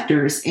other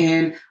sectors.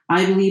 And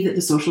I believe that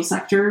the social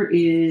sector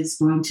is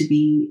going to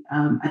be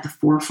at the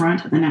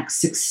forefront of the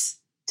next 6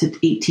 to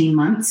 18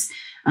 months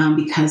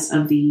because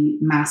of the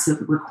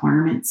massive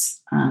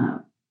requirements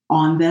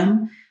on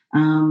them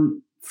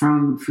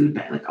from food,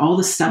 like all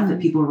the stuff that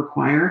people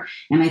require.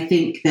 And I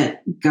think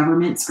that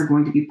governments are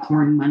going to be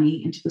pouring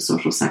money into the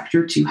social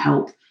sector to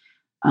help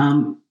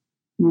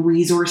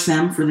resource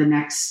them for the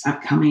next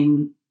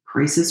upcoming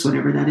crisis,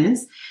 whatever that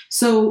is.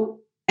 So,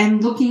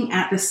 and looking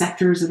at the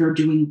sectors that are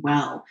doing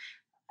well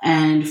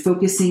and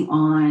focusing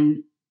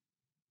on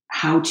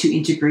how to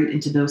integrate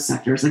into those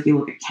sectors. Like you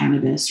look at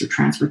cannabis or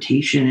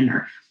transportation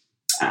or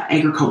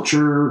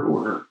agriculture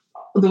or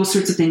those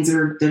sorts of things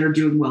that are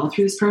doing well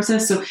through this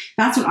process. So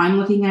that's what I'm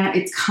looking at.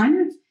 It's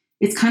kind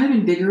of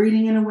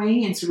invigorating in a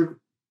way, and sort of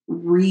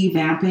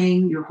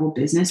revamping your whole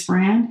business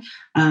brand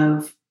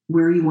of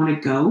where you want to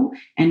go,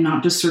 and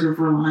not just sort of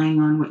relying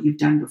on what you've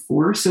done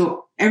before.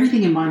 So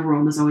everything in my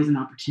world is always an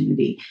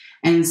opportunity.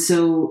 And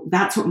so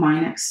that's what my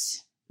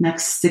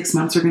next 6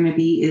 months are going to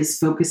be, is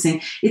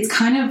focusing. It's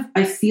kind of,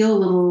 I feel a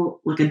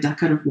little like a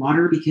duck out of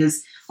water,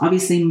 because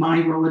obviously my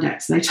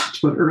Rolodex that I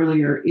talked about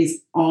earlier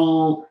is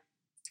all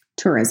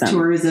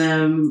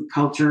tourism,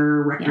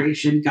 culture,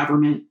 recreation,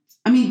 government.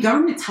 I mean,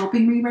 government's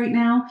helping me right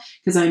now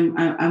because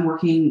I'm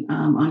working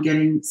on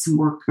getting some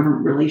more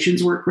government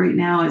relations work right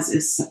now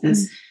as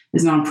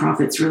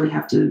nonprofits really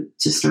have to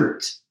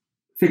start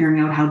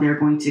figuring out how they're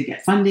going to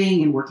get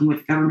funding and working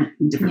with government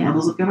and different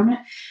levels of government.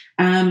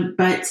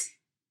 But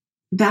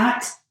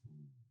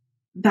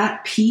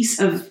that piece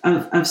of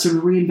sort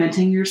of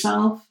reinventing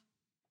yourself,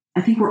 I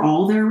think we're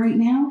all there right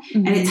now.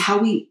 Mm-hmm. And it's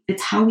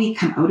how we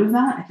come out of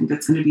that. I think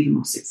that's going to be the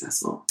most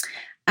successful.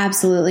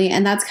 Absolutely.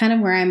 And that's kind of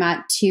where I'm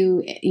at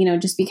too. You know,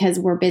 just because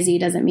we're busy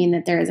doesn't mean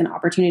that there isn't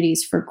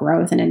opportunities for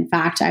growth. And in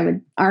fact, I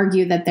would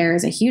argue that there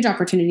is a huge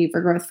opportunity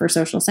for growth for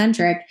Social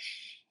Centric,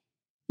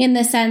 in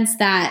the sense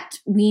that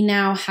we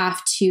now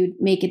have to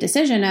make a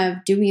decision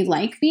of, do we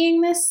like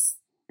being this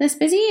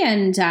busy?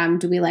 And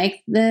do we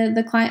like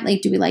the client?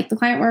 Like, do we like the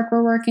client work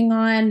we're working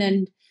on?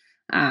 And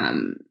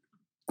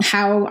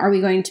how are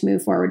we going to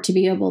move forward to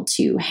be able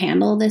to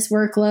handle this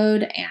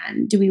workload?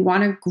 And do we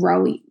want to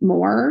grow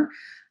more?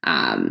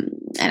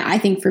 And I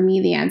think for me,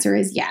 the answer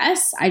is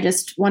yes. I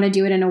just want to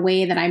do it in a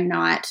way that I'm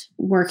not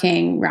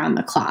working round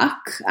the clock.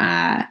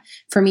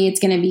 For me, it's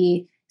going to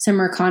be some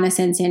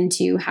reconnaissance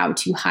into how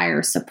to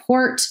hire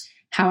support,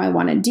 how I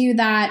want to do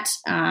that,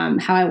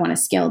 how I want to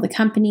scale the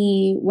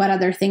company, what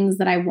other things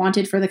that I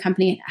wanted for the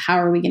company, how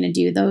are we going to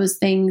do those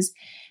things?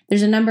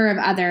 There's a number of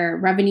other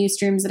revenue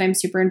streams that I'm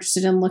super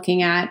interested in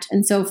looking at.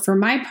 And so for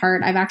my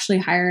part, I've actually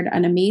hired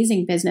an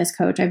amazing business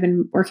coach. I've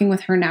been working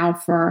with her now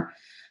for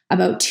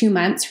about 2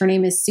 months. Her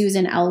name is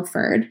Susan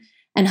Elford.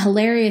 And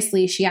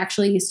hilariously, she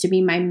actually used to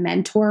be my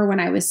mentor when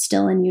I was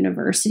still in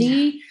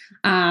university.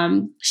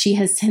 She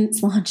has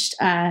since launched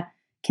a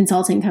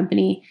consulting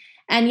company.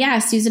 And yeah,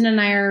 Susan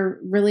and I are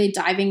really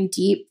diving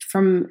deep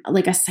from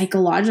like a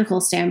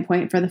psychological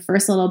standpoint for the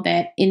first little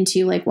bit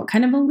into like, what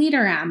kind of a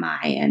leader am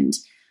I? And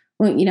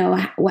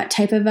what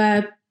type of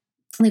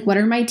what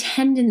are my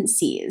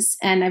tendencies?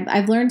 And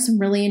I've learned some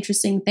really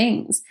interesting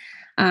things.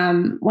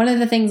 One of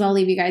the things I'll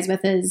leave you guys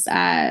with is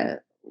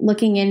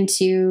looking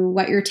into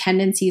what your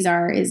tendencies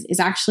are is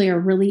actually a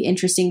really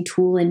interesting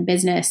tool in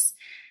business.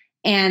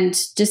 And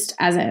just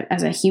as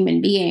a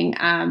human being,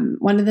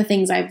 one of the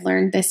things I've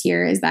learned this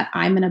year is that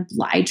I'm an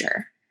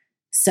obliger.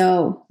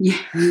 So yeah,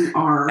 you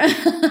are.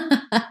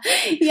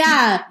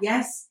 Yeah.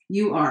 Yes,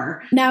 you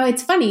are. Now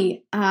it's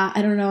funny.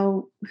 I don't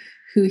know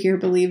who here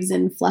believes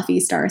in fluffy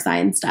star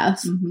sign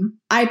stuff. Mm-hmm.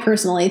 I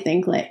personally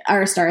think like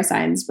our star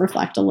signs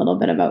reflect a little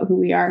bit about who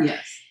we are.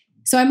 Yes.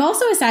 So I'm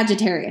also a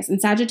Sagittarius,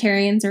 and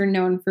Sagittarians are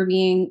known for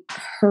being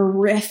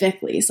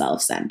horrifically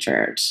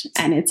self-centered,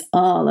 and it's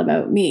all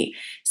about me.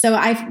 So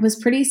I was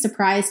pretty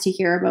surprised to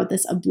hear about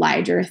this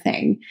obliger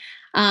thing.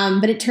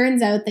 But it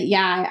turns out that,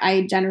 yeah,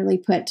 I generally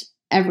put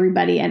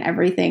everybody and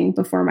everything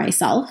before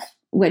myself,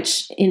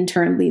 which in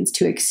turn leads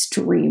to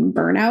extreme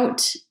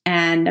burnout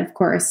and, of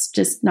course,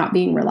 just not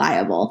being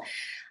reliable.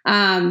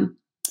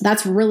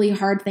 That's a really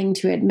hard thing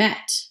to admit,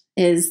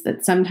 is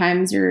that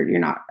sometimes you're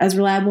not as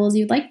reliable as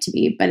you'd like to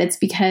be, but it's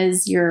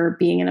because you're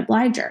being an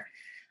obliger.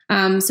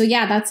 So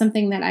yeah, that's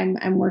something that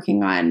I'm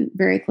working on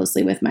very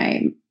closely with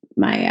my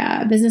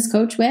business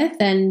coach with,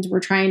 and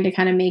we're trying to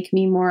kind of make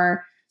me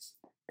more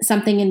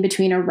something in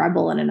between a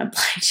rebel and an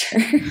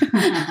obliger,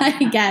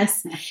 I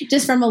guess,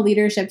 just from a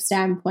leadership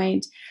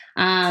standpoint.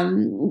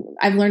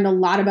 I've learned a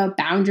lot about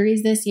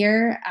boundaries this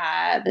year,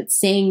 that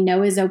saying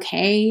no is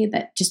okay,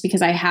 that just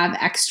because I have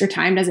extra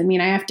time doesn't mean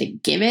I have to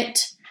give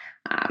it.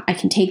 I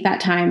can take that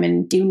time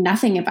and do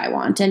nothing if I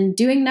want, and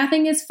doing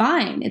nothing is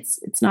fine.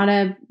 It's not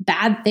a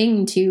bad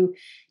thing to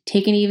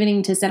take an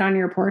evening to sit on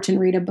your porch and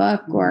read a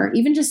book, or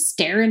even just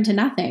stare into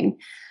nothing,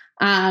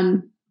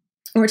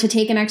 or to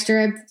take an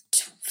extra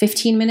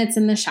 15 minutes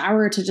in the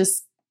shower to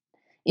just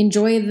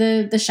enjoy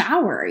the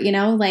shower.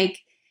 Like,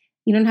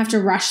 you don't have to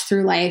rush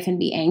through life and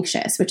be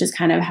anxious, which is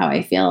kind of how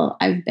I feel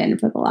I've been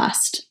for the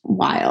last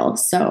while.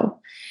 So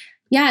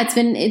yeah,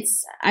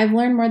 I've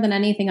learned more than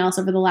anything else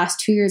over the last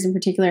 2 years in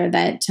particular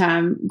that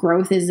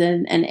growth is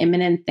an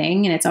imminent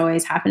thing, and it's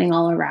always happening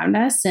all around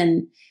us,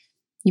 and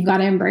you've got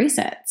to embrace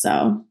it.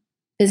 So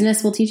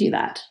business will teach you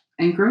that.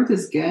 And growth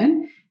is good,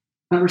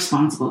 but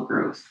responsible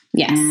growth.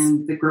 Yes.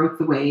 And the growth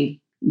the way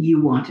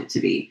you want it to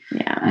be,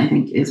 yeah, I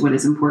think is what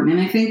is important.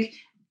 And I think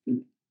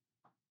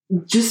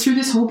just through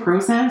this whole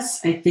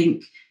process, I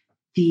think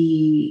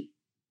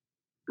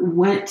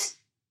what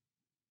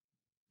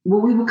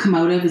we will come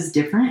out of is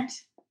different,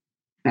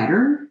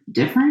 better,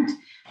 different.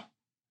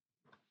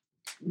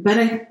 But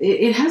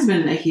it has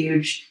been a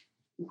huge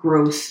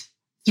growth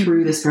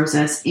through this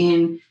process,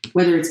 in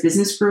whether it's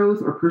business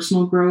growth or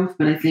personal growth.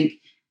 But I think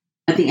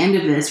at the end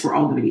of this, we're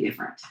all going to be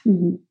different.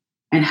 Mm-hmm.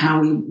 And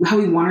how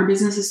we want our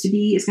businesses to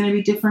be is going to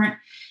be different.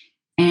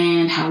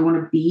 And how we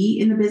want to be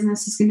in the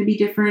business is going to be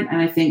different.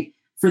 And I think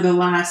for the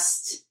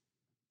last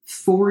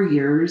 4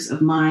 years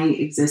of my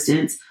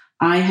existence,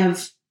 I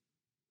have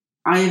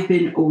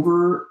been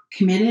over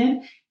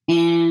committed,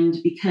 and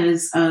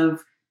because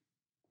of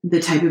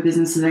the type of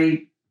business that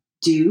I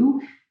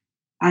do,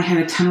 I had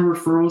a ton of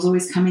referrals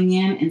always coming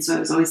in. And so I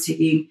was always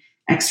taking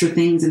extra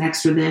things and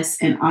extra this,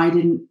 and I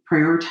didn't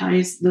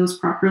prioritize those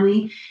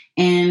properly.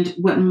 And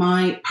what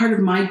part of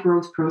my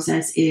growth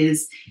process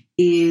is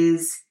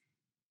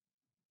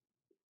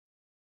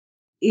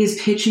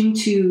pitching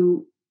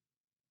to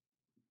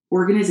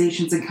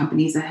organizations and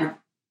companies that have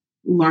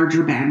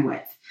larger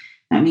bandwidth.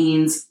 That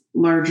means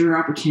larger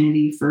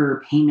opportunity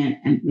for payment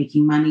and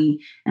making money,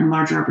 and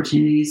larger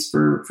opportunities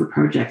for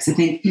projects. I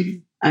think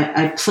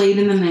I played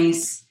in the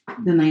nice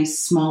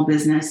small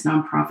business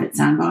nonprofit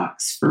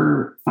sandbox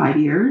for 5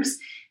 years.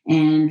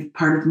 And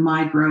part of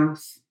my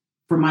growth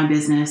for my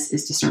business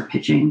is to start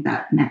pitching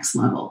that next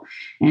level,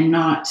 and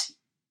not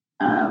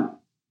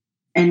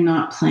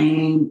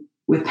playing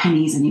with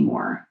pennies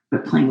anymore,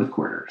 but playing with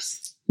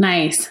quarters.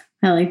 Nice.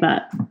 I like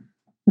that.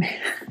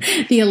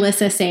 The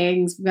Alyssa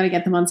sayings, we've got to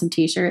get them on some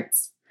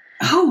t-shirts.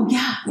 Oh,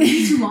 yeah. We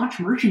need to launch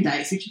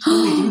merchandise. We should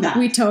totally do that.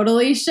 We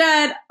totally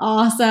should.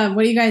 Awesome.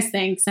 What do you guys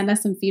think? Send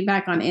us some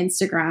feedback on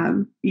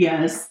Instagram.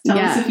 Yes. Tell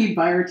us if you'd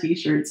buy our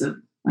t-shirts of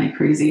my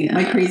crazy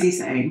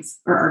sayings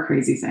or our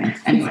crazy sayings.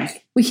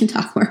 Anyway. We can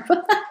talk more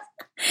about that.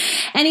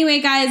 Anyway,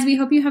 guys, we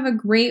hope you have a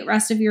great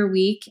rest of your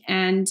week.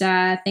 And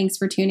thanks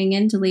for tuning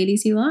in to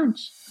Ladies Who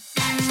Launch.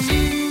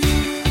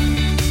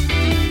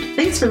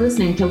 Thanks for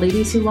listening to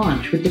Ladies Who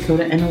Launch with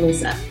Dakota and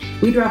Alyssa.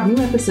 We drop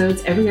new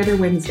episodes every other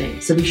Wednesday,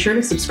 so be sure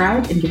to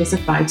subscribe and give us a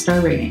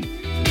 5-star rating.